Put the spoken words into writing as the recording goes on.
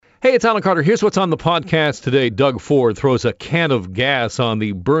Hey, it's Alan Carter. Here's what's on the podcast today. Doug Ford throws a can of gas on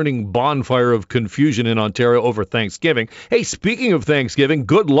the burning bonfire of confusion in Ontario over Thanksgiving. Hey, speaking of Thanksgiving,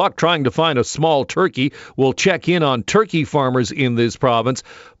 good luck trying to find a small turkey. We'll check in on turkey farmers in this province.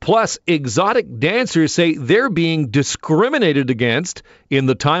 Plus, exotic dancers say they're being discriminated against in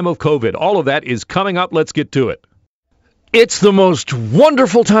the time of COVID. All of that is coming up. Let's get to it. It's the most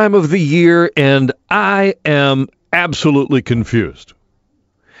wonderful time of the year, and I am absolutely confused.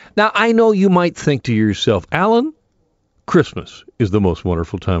 Now, I know you might think to yourself, Alan, Christmas is the most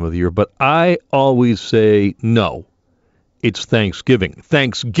wonderful time of the year, but I always say no. It's Thanksgiving.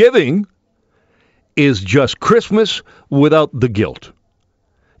 Thanksgiving is just Christmas without the guilt.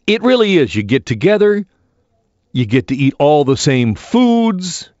 It really is. You get together, you get to eat all the same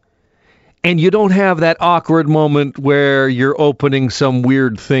foods, and you don't have that awkward moment where you're opening some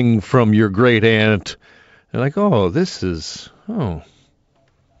weird thing from your great aunt. And like, this is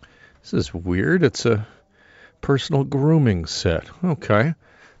weird. It's a personal grooming set. Okay.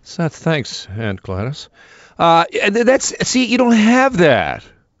 So thanks, Aunt Gladys. You don't have that.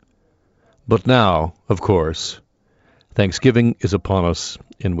 But now, of course, Thanksgiving is upon us,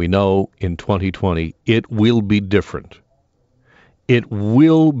 and we know in 2020 it will be different. It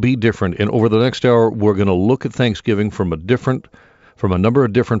will be different. And over the next hour, we're going to look at Thanksgiving from a number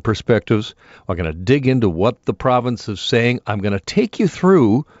of different perspectives. We're going to dig into what the province is saying. I'm going to take you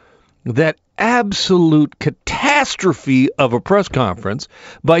through that absolute catastrophe of a press conference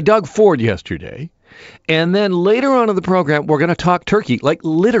by Doug Ford yesterday. And then later on in the program, we're going to talk turkey, like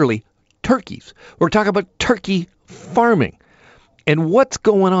literally turkeys. We're talking about turkey farming and what's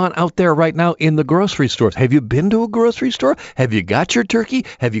going on out there right now in the grocery stores. Have you been to a grocery store? Have you got your turkey?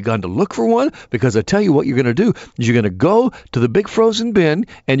 Have you gone to look for one? Because I tell you what you're going to do is you're going to go to the big frozen bin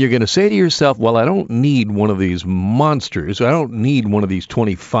and you're going to say to yourself, well, I don't need one of these monsters. I don't need one of these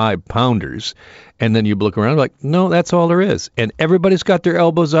 25-pounders. And then you look around like, no, that's all there is. And everybody's got their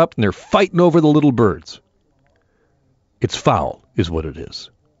elbows up and they're fighting over the little birds. It's foul is what it is.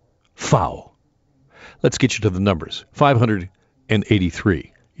 Foul. Let's get you to the numbers.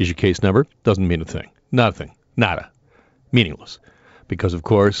 583 is your case number. Doesn't mean a thing. Nothing. Nada. Meaningless. Because, of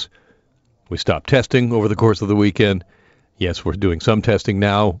course, we stopped testing over the course of the weekend. Yes, we're doing some testing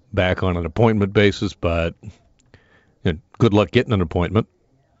now, back on an appointment basis, but good luck getting an appointment.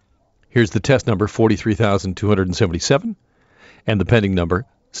 Here's the test number, 43,277, and the pending number,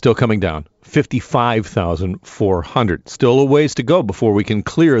 still coming down, 55,400. Still a ways to go before we can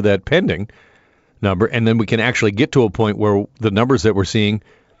clear that pending number, and then we can actually get to a point where the numbers that we're seeing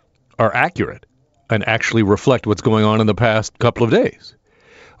are accurate and actually reflect what's going on in the past couple of days.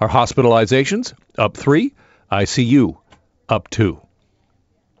 Our hospitalizations, up 3, ICU, up 2. All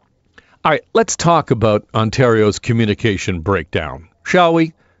right, let's talk about Ontario's communication breakdown, shall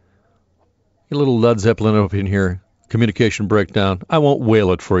we? A little Led Zeppelin up in here, communication breakdown. I won't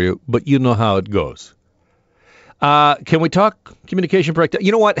wail it for you, but you know how it goes. Can we talk communication breakdown?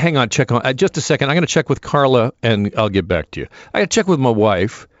 You know what? Hang on. Check on just a second. I'm going to check with Carla, and I'll get back to you. I got to check with my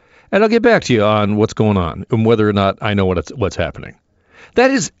wife, and I'll get back to you on what's going on and whether or not I know what's happening. That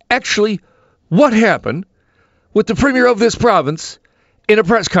is actually what happened with the premier of this province in a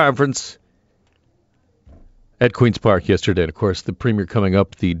press conference at Queen's Park yesterday. And, of course, the premier coming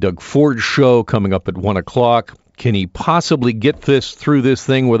up, the Doug Ford show coming up at 1 o'clock. Can he possibly get through this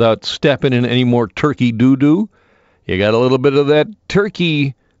thing without stepping in any more turkey doo-doo? You got a little bit of that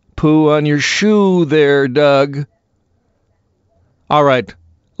turkey poo on your shoe there, Doug. All right,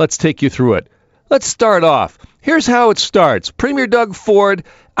 let's take you through it. Let's start off. Here's how it starts. Premier Doug Ford,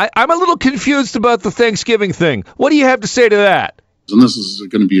 I'm a little confused about the Thanksgiving thing. What do you have to say to that? And this is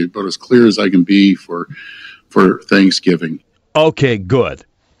going to be about as clear as I can be for Thanksgiving. Okay, good.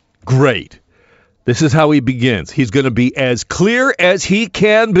 Great. This is how he begins. He's going to be as clear as he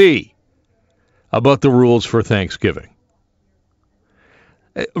can be about the rules for Thanksgiving.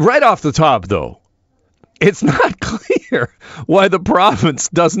 Right off the top, though, it's not clear why the province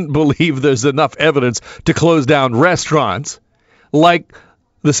doesn't believe there's enough evidence to close down restaurants like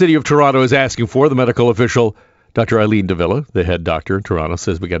the city of Toronto is asking for. The medical official, Dr. Eileen de Villa, the head doctor in Toronto,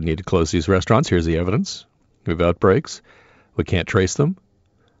 says we need to close these restaurants. Here's the evidence. We have outbreaks. We can't trace them.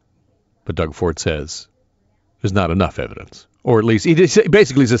 But Doug Ford says there's not enough evidence. Or at least he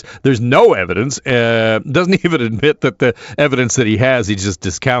basically says there's no evidence. Doesn't even admit that the evidence that he has, he's just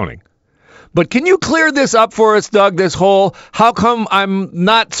discounting. But can you clear this up for us, Doug, this whole, how come I'm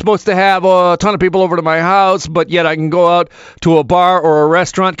not supposed to have a ton of people over to my house, but yet I can go out to a bar or a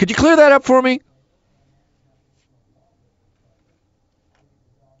restaurant? Could you clear that up for me?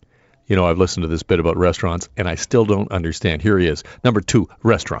 I've listened to this bit about restaurants, and I still don't understand. Here he is. Number 2,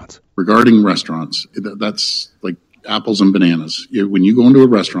 restaurants. Regarding restaurants, that's like apples and bananas. When you go into a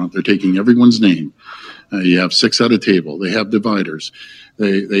restaurant, they're taking everyone's name. You have 6 at a table. They have dividers.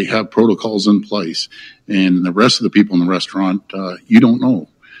 They have protocols in place. And the rest of the people in the restaurant, you don't know.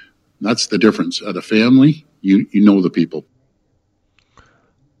 That's the difference. At a family, you know the people.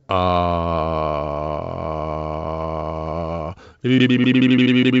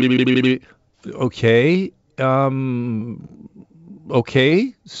 Okay.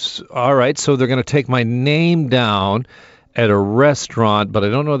 Okay. All right. So they're going to take my name down at a restaurant, but I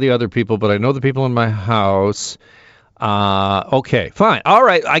don't know the other people, but I know the people in my house. Okay, fine. All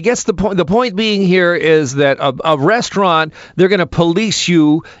right. I guess the point being here is that a restaurant, they're going to police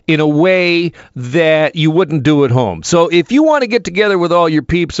you in a way that you wouldn't do at home. So if you want to get together with all your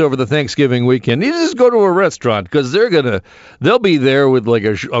peeps over the Thanksgiving weekend, you just go to a restaurant because they'll be there with like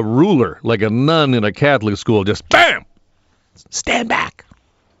a ruler, like a nun in a Catholic school, just bam, stand back.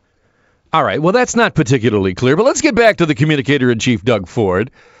 All right. Well, that's not particularly clear, but let's get back to the Communicator-in-Chief, Doug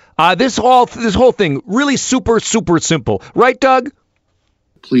Ford. This whole thing really super simple, right, Doug?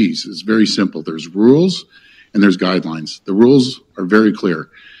 Please, it's very simple. There's rules and there's guidelines. The rules are very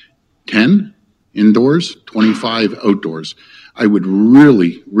clear. 10 indoors, 25 outdoors. I would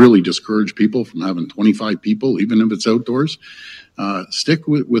really discourage people from having 25 people, even if it's outdoors. Stick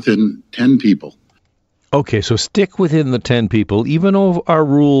within 10 people. Okay, so stick within the 10 people, even though our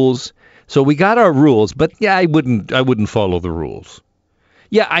rules. So we got our rules, but yeah, I wouldn't follow the rules.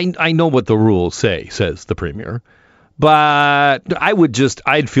 Yeah, I know what the rules say, says the Premier, but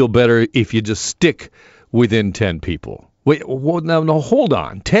I'd feel better if you just stick within 10 people. Wait, no, hold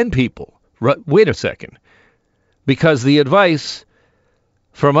on, 10 people. Wait a second, because the advice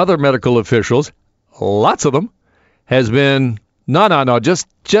from other medical officials, lots of them, has been no, just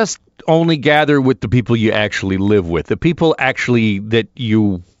only gather with the people you actually live with, the people actually that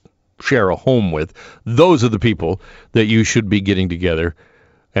you share a home with. Those are the people that you should be getting together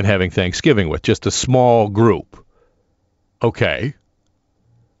and having Thanksgiving with, just a small group. Okay.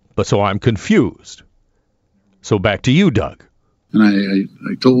 But so I'm confused. So back to you, Doug. And I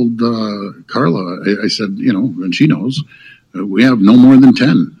told Carla, I said, and she knows, we have no more than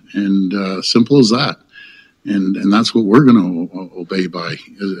 10. And simple as that. And that's what we're going to obey by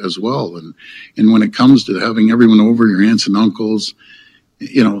as well. And when it comes to having everyone over, your aunts and uncles,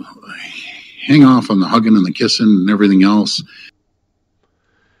 hang off on the hugging and the kissing and everything else.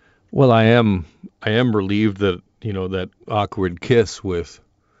 Well, I am relieved that that awkward kiss with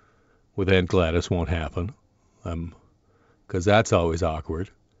Aunt Gladys won't happen, because that's always awkward.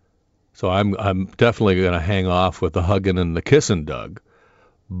 So I'm definitely going to hang off with the hugging and the kissing, Doug.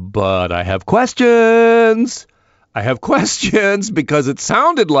 But I have questions. Because it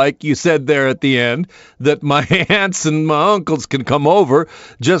sounded like you said there at the end that my aunts and my uncles can come over,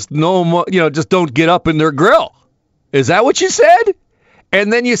 just just don't get up in their grill. Is that what you said?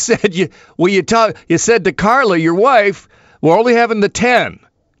 And then you said you said to Carla, your wife, we're only having the 10,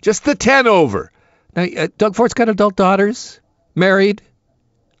 just the 10 over. Now, Doug Ford's got adult daughters, married,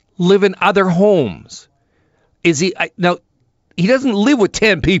 live in other homes. Is he now? He doesn't live with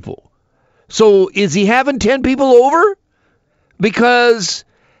 10 people, so is he having 10 people over? Because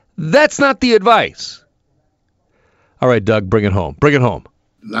that's not the advice. All right, Doug, bring it home.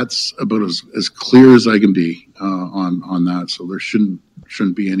 That's about as clear as I can be on that. So there shouldn't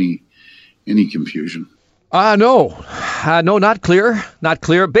be any confusion. No, not clear.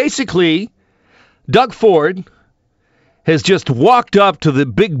 Basically, Doug Ford has just walked up to the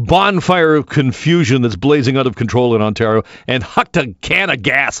big bonfire of confusion that's blazing out of control in Ontario and hucked a can of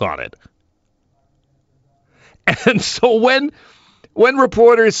gas on it. And so when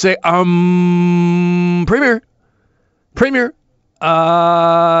reporters say, Premier, we're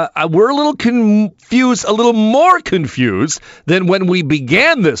a little confused, a little more confused than when we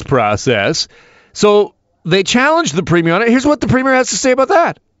began this process. So they challenged the Premier on it. Here's what the Premier has to say about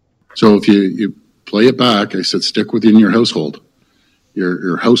that. So if you play it back, I said, stick within your household,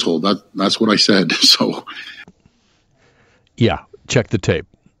 your household. That's what I said. So. Yeah. Check the tape.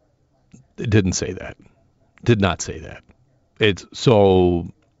 It didn't say that. Did not say that. It's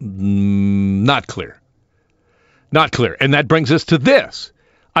so not clear. Not clear. And that brings us to this.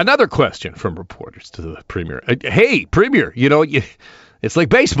 Another question from reporters to the Premier. Hey, Premier, it's like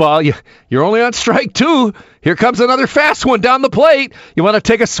baseball. You're only on strike 2. Here comes another fast one down the plate. You want to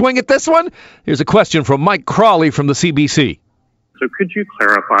take a swing at this one? Here's a question from Mike Crawley from the CBC. So could you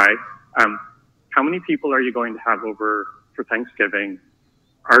clarify, how many people are you going to have over for Thanksgiving?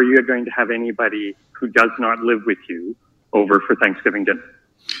 Are you going to have anybody who does not live with you over for Thanksgiving dinner?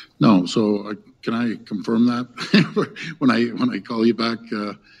 No. So can I confirm that when I call you back,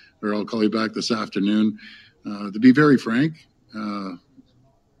 or I'll call you back this afternoon? To be very frank,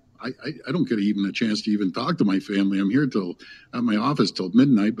 I don't get even a chance to even talk to my family. I'm here at my office till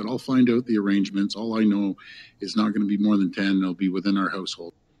midnight, but I'll find out the arrangements. All I know is not going to be more than 10. They'll be within our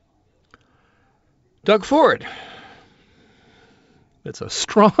household. Doug Ford. That's a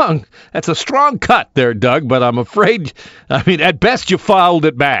strong cut there, Doug, but I'm afraid, at best you fouled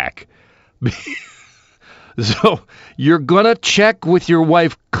it back. So you're going to check with your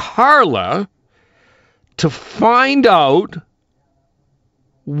wife, Carla, to find out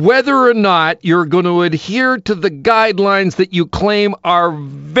whether or not you're going to adhere to the guidelines that you claim are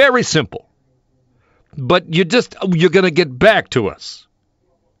very simple. But you're going to get back to us.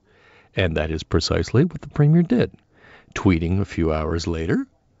 And that is precisely what the Premier did, tweeting a few hours later.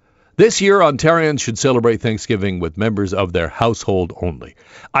 This year, Ontarians should celebrate Thanksgiving with members of their household only.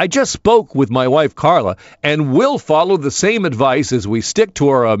 I just spoke with my wife, Carla, and will follow the same advice as we stick to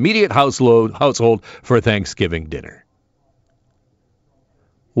our immediate household for Thanksgiving dinner.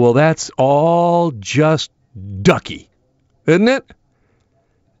 Well, that's all just ducky, isn't it?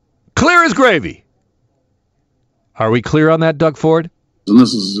 Clear as gravy. Are we clear on that, Doug Ford? And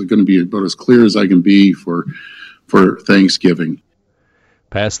this is going to be about as clear as I can be for Thanksgiving.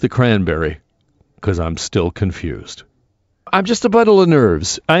 Pass the cranberry, because I'm still confused. I'm just a bundle of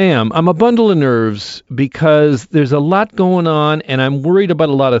nerves. I am. I'm a bundle of nerves because there's a lot going on, and I'm worried about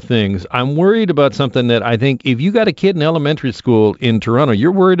a lot of things. I'm worried about something that I think if you got a kid in elementary school in Toronto,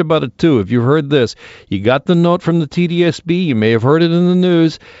 you're worried about it too. If you heard this, you got the note from the TDSB, you may have heard it in the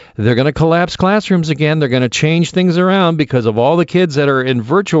news. They're going to collapse classrooms again. They're going to change things around because of all the kids that are in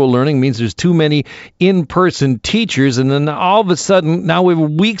virtual learning means there's too many in-person teachers. And then all of a sudden, now we're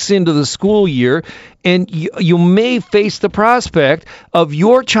weeks into the school year, and you may face the prospect of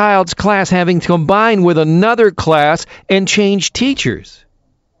your child's class having to combine with another class and change teachers.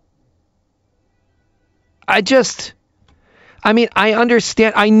 I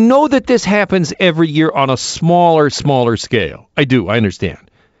understand. I know that this happens every year on a smaller scale. I do. I understand.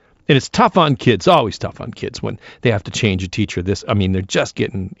 And it's tough on kids, always tough on kids when they have to change a teacher. They're just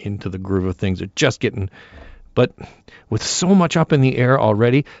getting into the groove of things. But with so much up in the air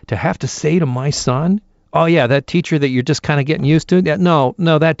already, to have to say to my son, oh, yeah, that teacher that you're just kind of getting used to, no,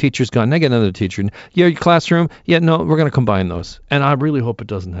 that teacher's gone. They get another teacher. Your classroom, no, we're going to combine those. And I really hope it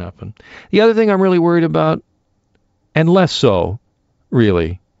doesn't happen. The other thing I'm really worried about, and less so,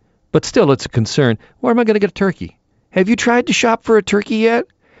 really, but still it's a concern, where am I going to get a turkey? Have you tried to shop for a turkey yet?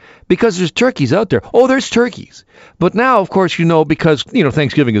 Because there's turkeys out there. Oh, there's turkeys. But now, of course, because,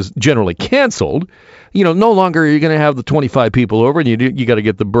 Thanksgiving is generally canceled, no longer are you going to have the 25 people over and you got to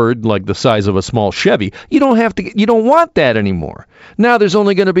get the bird like the size of a small Chevy. You don't want that anymore. Now there's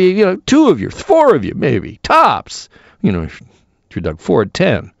only going to be, 2 of you, 4 of you, maybe, tops. If you're Doug Ford,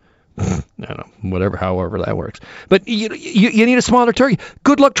 10. I don't know, however that works. But you need a smaller turkey.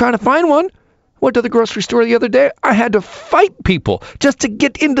 Good luck trying to find one. Went to the grocery store the other day. I had to fight people just to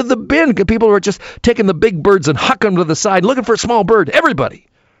get into the bin because people were just taking the big birds and hucking them to the side, looking for a small bird. Everybody.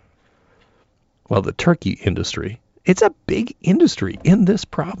 Well, the turkey industry, it's a big industry in this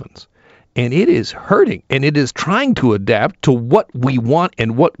province. And it is hurting, and it is trying to adapt to what we want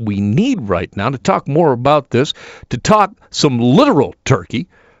and what we need right now. To talk more about this, to talk some literal turkey,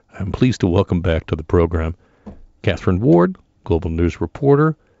 I'm pleased to welcome back to the program Catherine Ward, Global News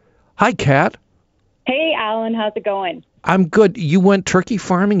reporter. Hi, Kat. Hey, Alan. How's it going? I'm good. You went turkey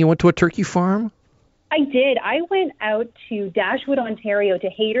farming? You went to a turkey farm? I did. I went out to Dashwood, Ontario, to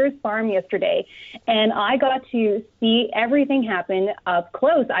Hayter's Farm yesterday, and I got to see everything happen up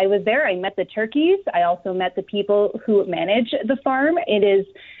close. I was there. I met the turkeys. I also met the people who manage the farm. It is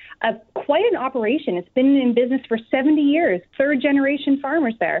quite an operation. It's been in business for 70 years, third-generation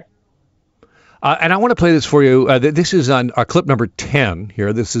farmers there. And I want to play this for you. This is on clip number 10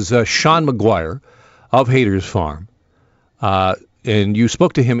 here. This is Sean McGuire of Hayter's Farm. And you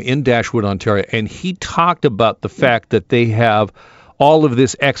spoke to him in Dashwood, Ontario, and he talked about the fact that they have all of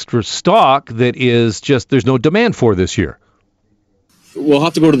this extra stock that is just there's no demand for this year. We'll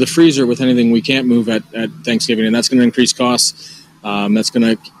have to go to the freezer with anything we can't move at Thanksgiving, and that's going to increase costs. That's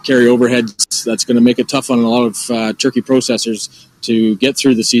going to carry overheads. That's going to make it tough on a lot of turkey processors to get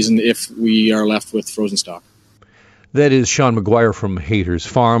through the season if we are left with frozen stock. That is Sean McGuire from Hayter's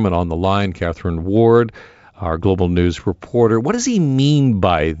Farm, and on the line, Catherine Ward, our Global News reporter. What does he mean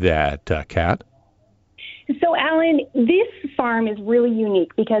by that, Kat? So, Alan, this farm is really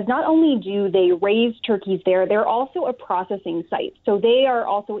unique because not only do they raise turkeys there, they're also a processing site. So they are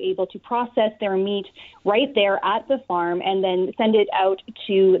also able to process their meat right there at the farm and then send it out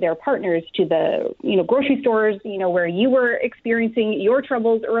to their partners, to the grocery stores, where you were experiencing your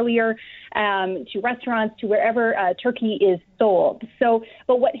troubles earlier, to restaurants, to wherever turkey is sold. So,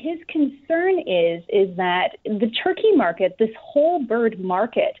 but what his concern is that the turkey market, this whole bird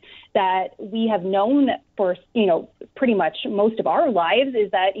market that we have known for, pretty much most of our lives,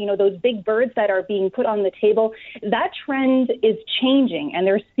 is that, those big birds that are being put on the table, that trend is changing. And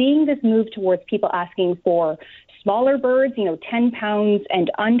they're seeing this move towards people asking for smaller birds, 10 pounds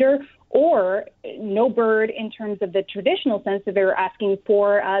and under, or no bird in terms of the traditional sense that they're asking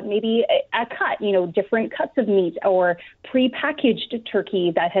for maybe a cut, different cuts of meat or pre-packaged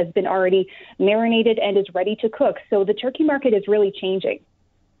turkey that has been already marinated and is ready to cook. So the turkey market is really changing.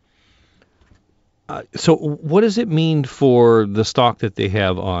 So what does it mean for the stock that they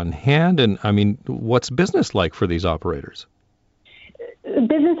have on hand? And what's business like for these operators?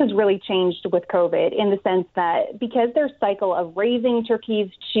 Business has really changed with COVID in the sense that because their cycle of raising turkeys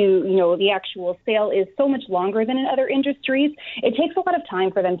to, the actual sale is so much longer than in other industries, it takes a lot of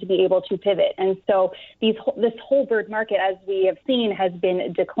time for them to be able to pivot. And so this whole bird market, as we have seen, has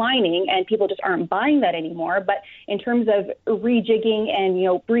been declining and people just aren't buying that anymore. But in terms of rejigging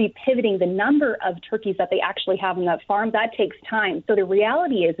and, re-pivoting the number of turkeys that they actually have on that farm, that takes time. So the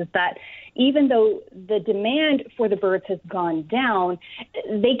reality is that even though the demand for the birds has gone down,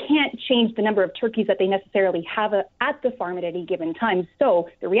 they can't change the number of turkeys that they necessarily have at the farm at any given time. So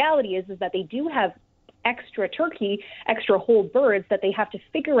the reality is that they do have extra turkey, extra whole birds that they have to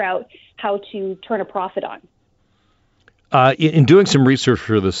figure out how to turn a profit on. In doing some research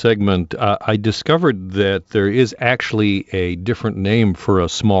for the segment, I discovered that there is actually a different name for a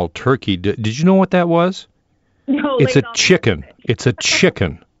small turkey. Did you know what that was? No, it's a chicken. It's a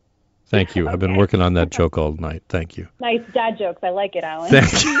chicken. Thank you. Okay. I've been working on that joke all night. Thank you. Nice dad jokes. I like it, Alan.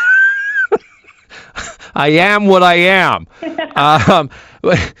 Thank you. I am what I am.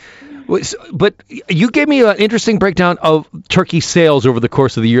 But you gave me an interesting breakdown of turkey sales over the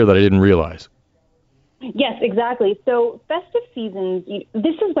course of the year that I didn't realize. Yes, exactly. So festive seasons,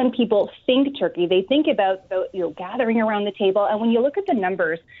 this is when people think turkey. They think about gathering around the table. And when you look at the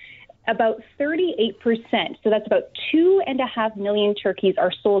numbers, about 38%, so that's about 2.5 million turkeys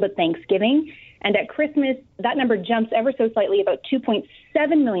are sold at Thanksgiving. And at Christmas, that number jumps ever so slightly. About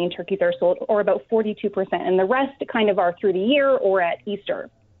 2.7 million turkeys are sold, or about 42%. And the rest kind of are through the year or at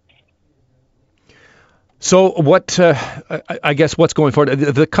Easter. So what, I guess what's going forward,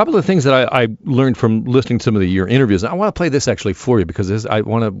 the couple of things that I learned from listening to some of your interviews, I want to play this actually for you because I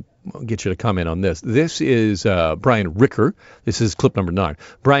want to get you to comment on this. This is Brian Ricker. This is clip number 9.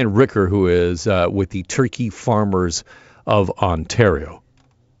 Brian Ricker, who is with the Turkey Farmers of Ontario.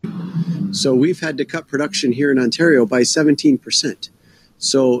 So we've had to cut production here in Ontario by 17%.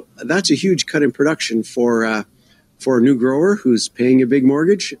 So that's a huge cut in production for a new grower who's paying a big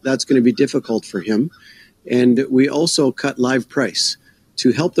mortgage. That's going to be difficult for him. And we also cut live price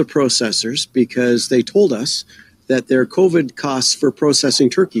to help the processors because they told us that their COVID costs for processing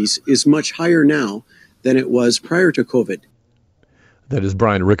turkeys is much higher now than it was prior to COVID. That is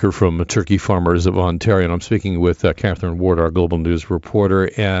Brian Ricker from Turkey Farmers of Ontario. And I'm speaking with Catherine Ward, our Global News reporter.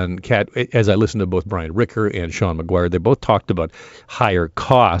 And Kat, as I listened to both Brian Ricker and Sean McGuire, they both talked about higher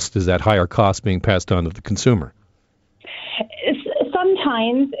cost. Is that higher cost being passed on to the consumer?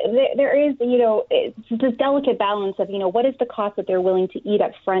 Sometimes there is, it's this delicate balance of, what is the cost that they're willing to eat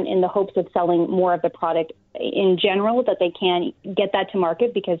up front in the hopes of selling more of the product in general, that they can get that to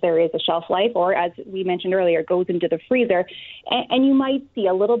market because there is a shelf life, or as we mentioned earlier, it goes into the freezer. And you might see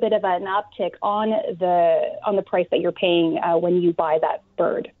a little bit of an uptick on the price that you're paying when you buy that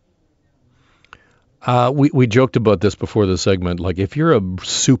bird. We joked about this before the segment. Like, if you're a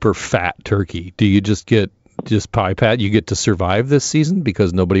super fat turkey, do you just pie pat? You get to survive this season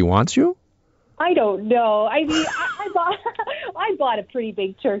because nobody wants you? I don't know. I mean, I bought a pretty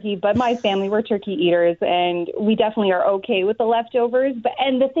big turkey, but my family, we're turkey eaters, and we definitely are okay with the leftovers.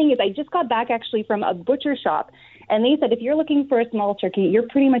 And the thing is, I just got back actually from a butcher shop, and they said if you're looking for a small turkey, you're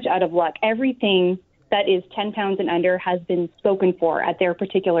pretty much out of luck. Everything that is 10 pounds and under has been spoken for at their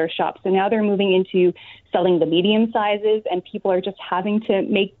particular shop. So now they're moving into selling the medium sizes, and people are just having to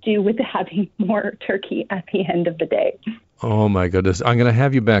make do with having more turkey at the end of the day. Oh, my goodness. I'm going to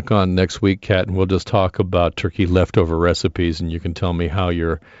have you back on next week, Kat, and we'll just talk about turkey leftover recipes, and you can tell me how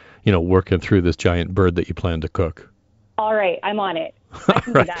you're, working through this giant bird that you plan to cook. All right. I'm on it. I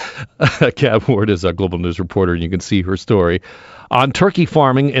can do that. Kat Ward is a Global News reporter, and you can see her story on turkey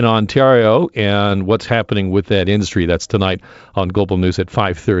farming in Ontario and what's happening with that industry. That's tonight on Global News at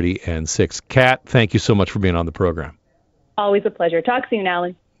 5:30 and 6. Kat, thank you so much for being on the program. Always a pleasure. Talk soon,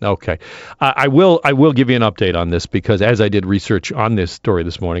 Alan. Okay. I will give you an update on this because as I did research on this story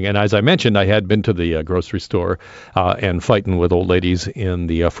this morning, and as I mentioned, I had been to the grocery store and fighting with old ladies in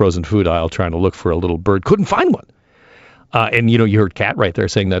the frozen food aisle trying to look for a little bird. Couldn't find one. And, you heard Kat right there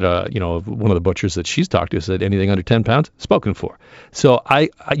saying that, one of the butchers that she's talked to said anything under 10 pounds, spoken for. So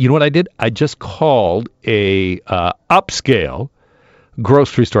you know what I did? I just called a upscale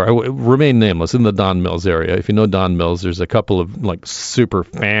grocery store. I remain nameless in the Don Mills area. If you know Don Mills, there's a couple of like super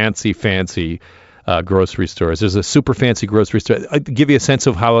fancy grocery stores. There's a super fancy grocery store. I'll give you a sense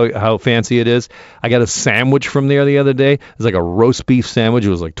of how fancy it is. I got a sandwich from there the other day. It was like a roast beef sandwich. It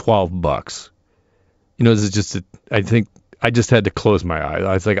was like $12. This is just I think I just had to close my eyes.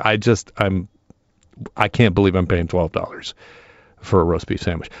 I was like, I can't believe I'm paying $12 for a roast beef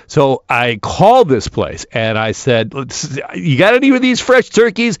sandwich. So I called this place and I said, you got any of these fresh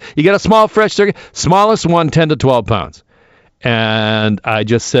turkeys? You got a small fresh turkey? Smallest one, 10 to 12 pounds. And I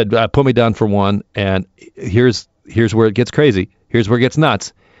just said, put me down for one. And here's where it gets crazy. Here's where it gets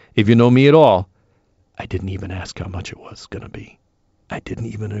nuts. If you know me at all, I didn't even ask how much it was going to be. I didn't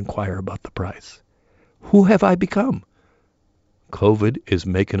even inquire about the price. Who have I become? COVID is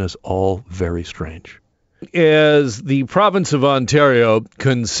making us all very strange. As the province of Ontario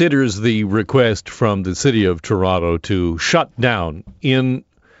considers the request from the city of Toronto to shut down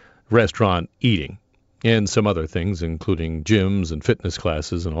in-restaurant eating and some other things, including gyms and fitness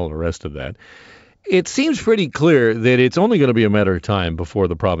classes and all the rest of that, it seems pretty clear that it's only going to be a matter of time before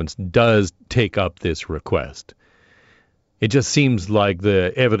the province does take up this request. It just seems like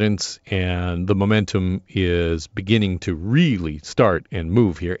the evidence and the momentum is beginning to really start and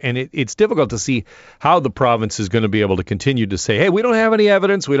move here. And it's difficult to see how the province is going to be able to continue to say, hey, we don't have any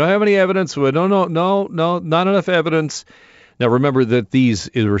evidence. We don't have any evidence. No, not enough evidence. Now, remember that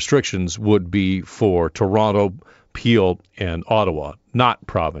these restrictions would be for Toronto, Peel, and Ottawa, not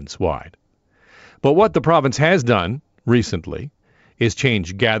province-wide. But what the province has done recently is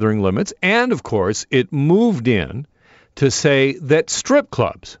change gathering limits. And, of course, it moved in to say that strip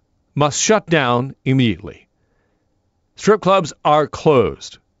clubs must shut down immediately. Strip clubs are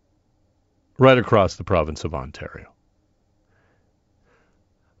closed right across the province of Ontario.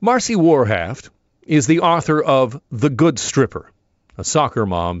 Marcy Warhaft is the author of The Good Stripper, a soccer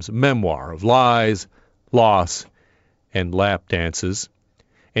mom's memoir of lies, loss, and lap dances.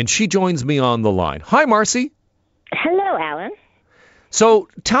 And she joins me on the line. Hi, Marcy. Hello, Alan. So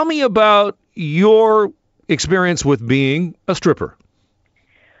tell me about your experience with being a stripper.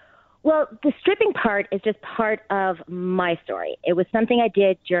 Well, the stripping part is just part of my story. It was something I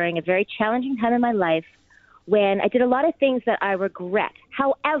did during a very challenging time in my life when I did a lot of things that I regret.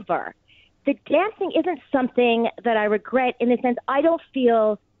 However, the dancing isn't something that I regret in the sense I don't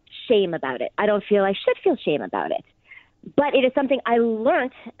feel shame about it. I don't feel I should feel shame about it. But it is something I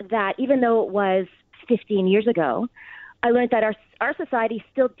learned that even though it was 15 years ago, I learned that our society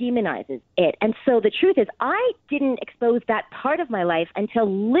still demonizes it. And so the truth is I didn't expose that part of my life until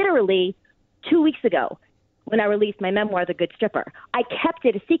literally 2 weeks ago when I released my memoir, The Good Stripper. I kept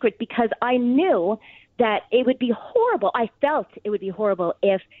it a secret because I knew that it would be horrible. I felt it would be horrible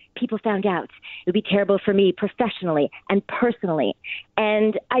if people found out. It would be terrible for me professionally and personally.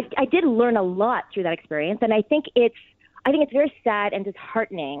 And I did learn a lot through that experience. And I think it's very sad and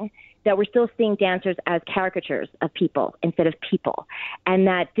disheartening that we're still seeing dancers as caricatures of people instead of people, and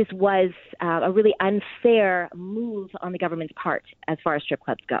that this was a really unfair move on the government's part as far as strip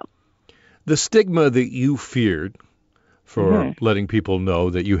clubs go. The stigma that you feared for letting people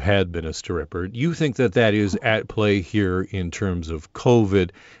know that you had been a stripper, you think that is at play here in terms of COVID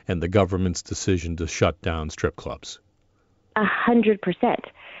and the government's decision to shut down strip clubs? 100%.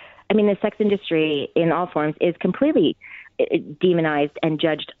 I mean, the sex industry in all forms is completely demonized and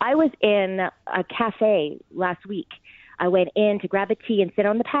judged. I was in a cafe last week. I went in to grab a tea and sit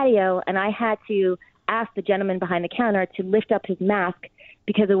on the patio, and I had to ask the gentleman behind the counter to lift up his mask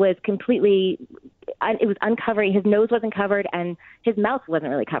because it was uncovering. His nose wasn't covered and his mouth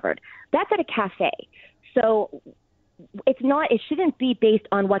wasn't really covered. That's at a cafe. So it shouldn't be based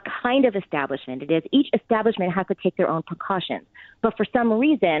on what kind of establishment it is. Each establishment has to take their own precautions. But for some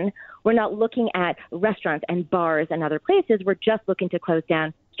reason, we're not looking at restaurants and bars and other places. We're just looking to close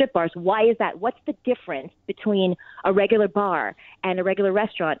down strip bars. Why is that? What's the difference between a regular bar and a regular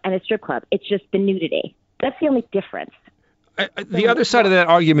restaurant and a strip club? It's just the nudity. That's the only difference. The other side of that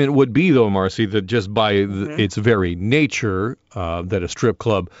argument would be, though, Marcy, that just by its very nature, that a strip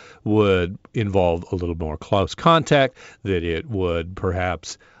club would involve a little more close contact, that it would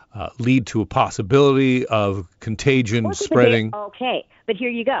perhaps lead to a possibility of contagion spreading. Okay, but here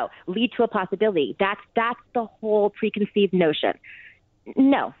you go. Lead to a possibility. That's the whole preconceived notion.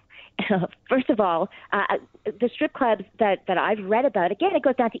 No. First of all, the strip clubs that I've read about, again, it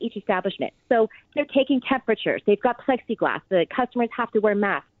goes down to each establishment. So they're taking temperatures. They've got plexiglass. The customers have to wear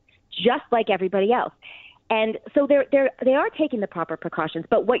masks, just like everybody else. And so they are taking the proper precautions.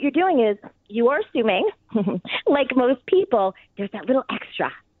 But what you're doing is you are assuming, like most people, there's that little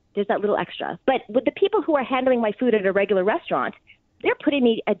extra. But with the people who are handling my food at a regular restaurant, they're putting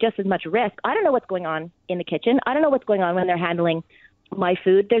me at just as much risk. I don't know what's going on in the kitchen. I don't know what's going on when they're handling my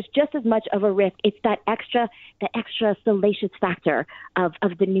food. There's just as much of a risk. It's that extra salacious factor of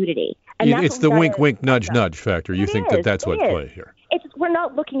the nudity. And it's the wink, wink, nudge, nudge factor. You think that's what play here? We're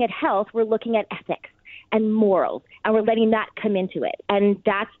not looking at health. We're looking at ethics and morals, and we're letting that come into it. And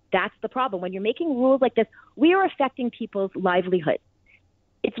that's the problem. When you're making rules like this, we are affecting people's livelihoods.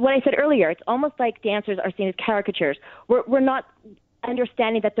 It's what I said earlier. It's almost like dancers are seen as caricatures. We're not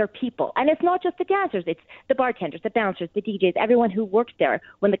understanding that they're people. And it's not just the dancers. It's the bartenders, the bouncers, the DJs, everyone who works there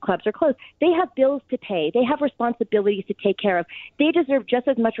when the clubs are closed. They have bills to pay. They have responsibilities to take care of. They deserve just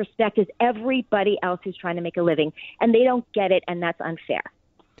as much respect as everybody else who's trying to make a living. And they don't get it, and that's unfair.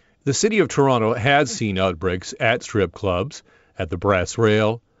 The city of Toronto has seen outbreaks at strip clubs, at the Brass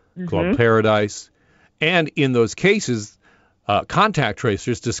Rail, Club Paradise, and in those cases, contact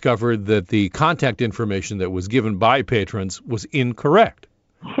tracers discovered that the contact information that was given by patrons was incorrect.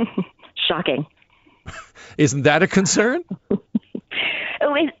 Shocking. Isn't that a concern?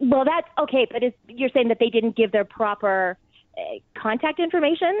 Well, that's okay, but you're saying that they didn't give their proper contact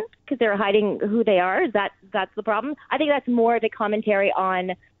information because they're hiding who they are? That's the problem? I think that's more the commentary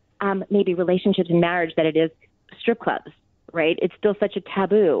on maybe relationships and marriage than it is strip clubs, right? It's still such a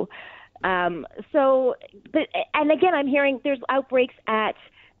taboo. And again, I'm hearing there's outbreaks at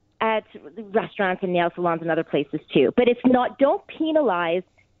restaurants and nail salons and other places too. But it's not, don't penalize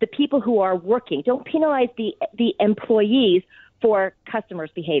the people who are working. Don't penalize the employees for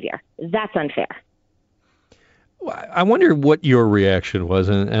customers' behavior. That's unfair. I wonder what your reaction was,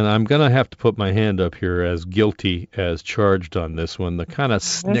 and I'm going to have to put my hand up here as guilty as charged on this one, the kind of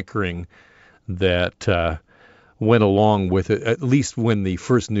snickering that went along with it, at least when the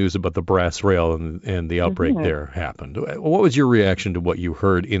first news about the Brass Rail and the outbreak there happened. What was your reaction to what you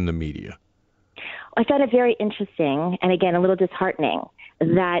heard in the media? I found it very interesting, and again, a little disheartening,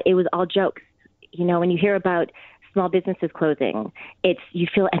 that it was all jokes. You know, when you hear about small businesses closing, you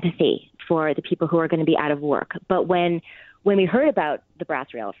feel empathy for the people who are going to be out of work. But when we heard about the Brass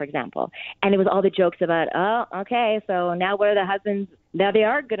Rail, for example, and it was all the jokes about, oh, okay, so now what are the husbands? Now they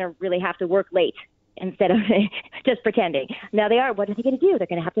are going to really have to work late instead of just pretending. Now they are. What are they going to do? They're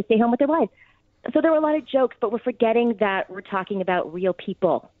going to have to stay home with their wives. So there were a lot of jokes, but we're forgetting that we're talking about real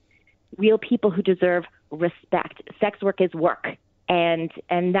people who deserve respect. Sex work is work. And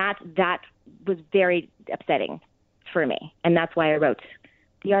that was very upsetting for me. And that's why I wrote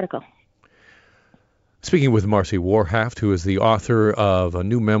the article. Speaking with Marcy Warhaft, who is the author of a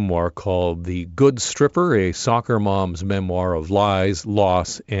new memoir called The Good Stripper, a soccer mom's memoir of lies,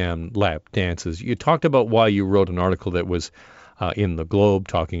 loss, and lap dances. You talked about why you wrote an article that was in the Globe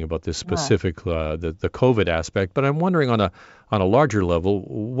talking about this specific, the COVID aspect, but I'm wondering on a larger level,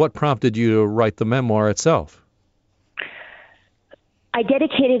 what prompted you to write the memoir itself? I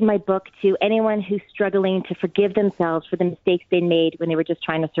dedicated my book to anyone who's struggling to forgive themselves for the mistakes they made when they were just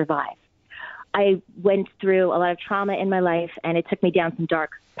trying to survive. I went through a lot of trauma in my life, and it took me down some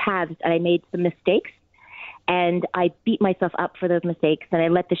dark paths, and I made some mistakes, and I beat myself up for those mistakes, and I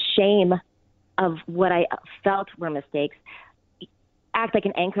let the shame of what I felt were mistakes act like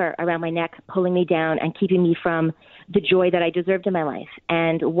an anchor around my neck, pulling me down and keeping me from the joy that I deserved in my life.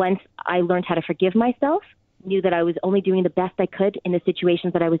 And once I learned how to forgive myself, knew that I was only doing the best I could in the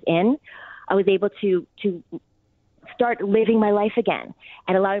situations that I was in, I was able to start living my life again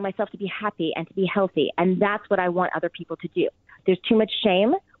and allowing myself to be happy and to be healthy. And that's what I want other people to do. There's too much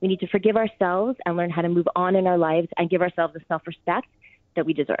shame. We need to forgive ourselves and learn how to move on in our lives and give ourselves the self-respect that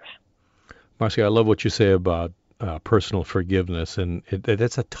we deserve. Marcy, I love what you say about personal forgiveness, and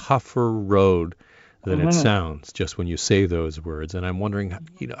that's a tougher road than it sounds just when you say those words. And I'm wondering,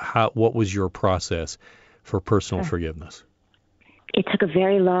 what was your process for personal forgiveness? It took a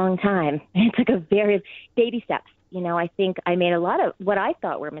very long time. It took a very baby steps. I think I made a lot of what I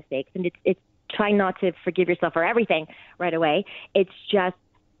thought were mistakes, and it's trying not to forgive yourself for everything right away. It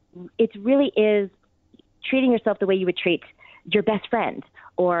really is treating yourself the way you would treat your best friend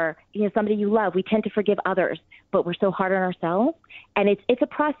or somebody you love. We tend to forgive others, but we're so hard on ourselves. And it's a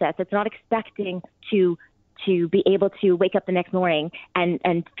process. It's not expecting to be able to wake up the next morning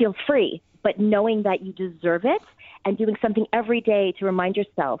and feel free, but knowing that you deserve it and doing something every day to remind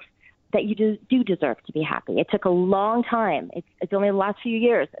yourself that you do deserve to be happy. It took a long time. It's only the last few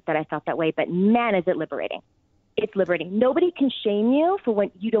years that I felt that way, but man, is it liberating. It's liberating. Nobody can shame you for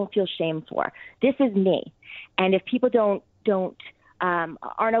what you don't feel shame for. This is me. And if people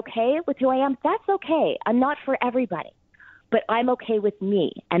aren't okay with who I am, that's okay. I'm not for everybody, but I'm okay with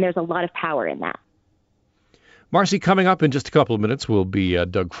me. And there's a lot of power in that. Marcy, coming up in just a couple of minutes will be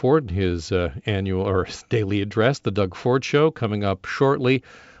Doug Ford, his annual or daily address, the Doug Ford Show, coming up shortly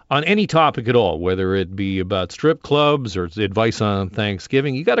on any topic at all, whether it be about strip clubs or advice on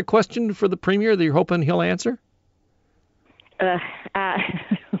Thanksgiving. You got a question for the Premier that you're hoping he'll answer? No,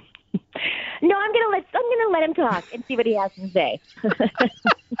 I'm gonna let him talk and see what he has to say.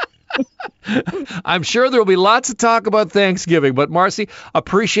 I'm sure there will be lots of talk about Thanksgiving, but Marcy,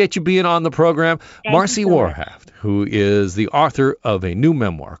 appreciate you being on the program. Thank Marcy you so Warhaft, who is the author of a new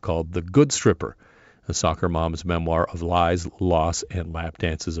memoir called The Good Stripper, a soccer mom's memoir of lies, loss, and lap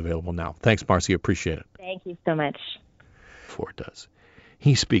dances, available now. Thanks, Marcy. Appreciate it. Thank you so much. Ford does.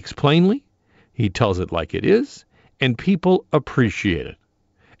 He speaks plainly, he tells it like it is, and people appreciate it.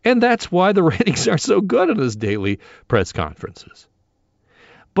 And that's why the ratings are so good at his daily press conferences.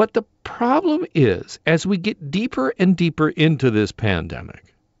 But the problem is, as we get deeper and deeper into this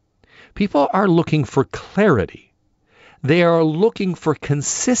pandemic, people are looking for clarity. They are looking for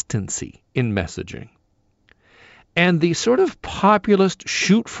consistency in messaging. And the sort of populist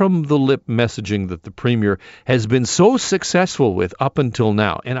shoot-from-the-lip messaging that the Premier has been so successful with up until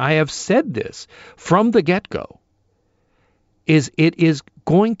now, and I have said this from the get-go, is it is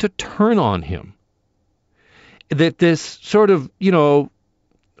going to turn on him. That this sort of,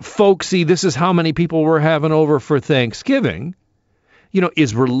 folksy, this is how many people we're having over for Thanksgiving,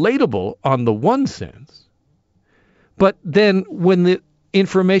 is relatable on the one sense. But then when the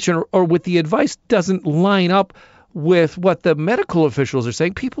information or with the advice doesn't line up with what the medical officials are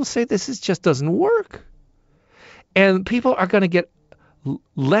saying, people say this just doesn't work. And people are going to get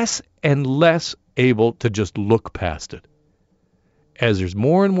less and less able to just look past it. As there's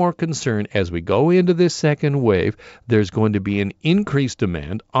more and more concern as we go into this second wave, there's going to be an increased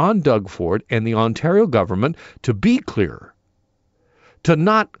demand on Doug Ford and the Ontario government to be clearer, to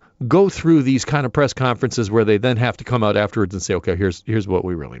not go through these kind of press conferences where they then have to come out afterwards and say, okay, here's what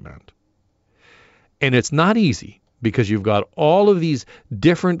we really meant. And it's not easy because you've got all of these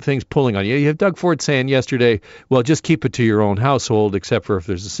different things pulling on you. You have Doug Ford saying yesterday, well, just keep it to your own household, except for if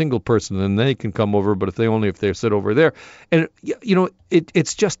there's a single person, then they can come over, but if they sit over there. And,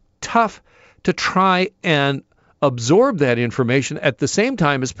 it's just tough to try and absorb that information at the same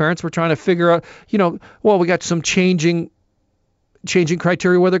time as parents were trying to figure out, we got some changing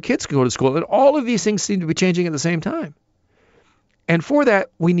criteria whether kids can go to school. And all of these things seem to be changing at the same time. And for that,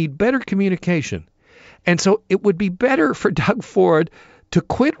 we need better communication. And so it would be better for Doug Ford to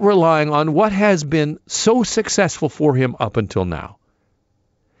quit relying on what has been so successful for him up until now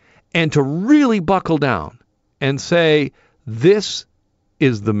and to really buckle down and say, this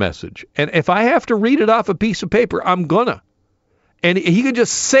is the message. And if I have to read it off a piece of paper, I'm gonna. And he can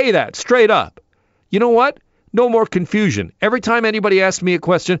just say that straight up. You know what? No more confusion. Every time anybody asks me a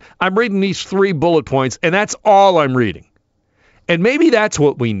question, I'm reading these 3 bullet points, and that's all I'm reading. And maybe that's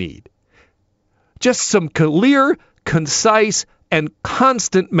what we need. Just some clear, concise, and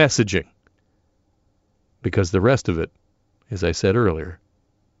constant messaging. Because the rest of it, as I said earlier,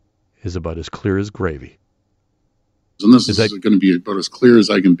 is about as clear as gravy. And this is going to be about as clear as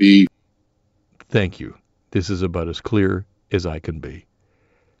I can be. Thank you. This is about as clear as I can be.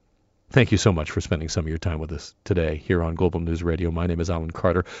 Thank you so much for spending some of your time with us today here on Global News Radio. My name is Alan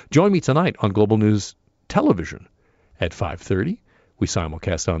Carter. Join me tonight on Global News Television at 5:30. We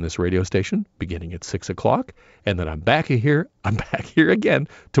simulcast on this radio station beginning at 6 o'clock. And then I'm back here again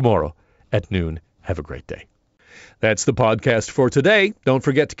tomorrow at noon. Have a great day. That's the podcast for today. Don't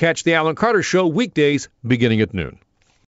forget to catch the Alan Carter Show weekdays beginning at noon.